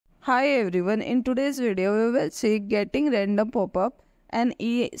Hi everyone, in today's video we will see getting random pop-up. An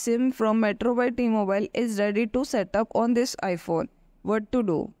eSIM from Metro by T-Mobile is ready to set up on this iPhone. What to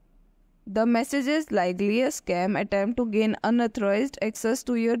do? The message is likely a scam attempt to gain unauthorized access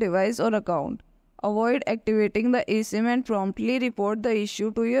to your device or account. Avoid activating the eSIM and promptly report the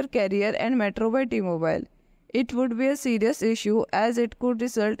issue to your carrier and Metro by T-Mobile. It would be a serious issue as it could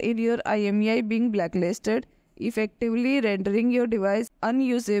result in your IMEI being blacklisted, effectively rendering your device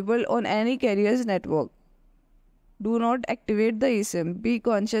unusable on any carrier's network. Do not activate the eSIM. Be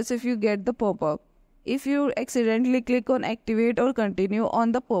conscious if you get the pop-up. If you accidentally click on activate or continue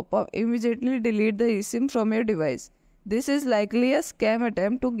on the pop-up, immediately delete the eSIM from your device. This is likely a scam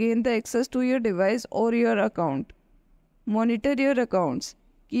attempt to gain the access to your device or your account. Monitor your accounts.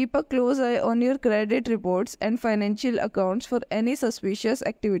 Keep a close eye on your credit reports and financial accounts for any suspicious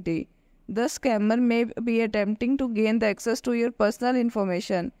activity. The scammer may be attempting to gain the access to your personal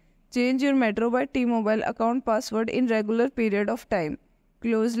information. Change your Metro by T-Mobile account password in regular period of time.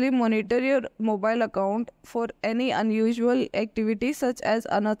 Closely monitor your mobile account for any unusual activity such as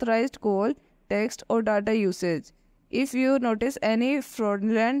unauthorized call, text or data usage. If you notice any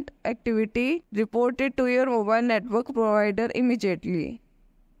fraudulent activity, report it to your mobile network provider immediately.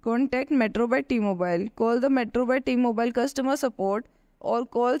 Contact Metro by T-Mobile. Call the Metro by T-Mobile customer support or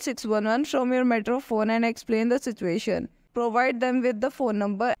call 611 from your Metro phone and explain the situation. Provide them with the phone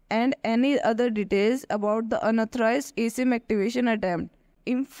number and any other details about the unauthorized eSIM activation attempt.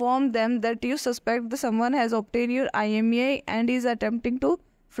 Inform them that you suspect that someone has obtained your IMEI and is attempting to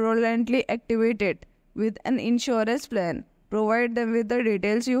fraudulently activate it with an insurance plan. Provide them with the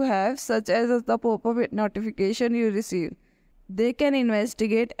details you have, such as the pop-up notification you receive. They can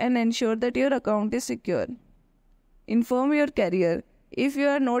investigate and ensure that your account is secure. Inform your carrier. If you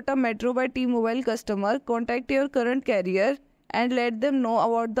are not a Metro by T-Mobile customer, contact your current carrier and let them know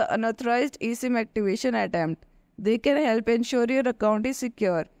about the unauthorized eSIM activation attempt. They can help ensure your account is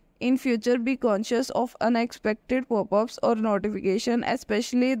secure. In future, be conscious of unexpected pop-ups or notifications,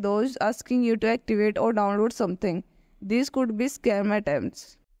 especially those asking you to activate or download something. These could be scam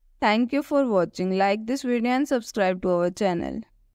attempts. Thank you for watching. Like this video and subscribe to our channel.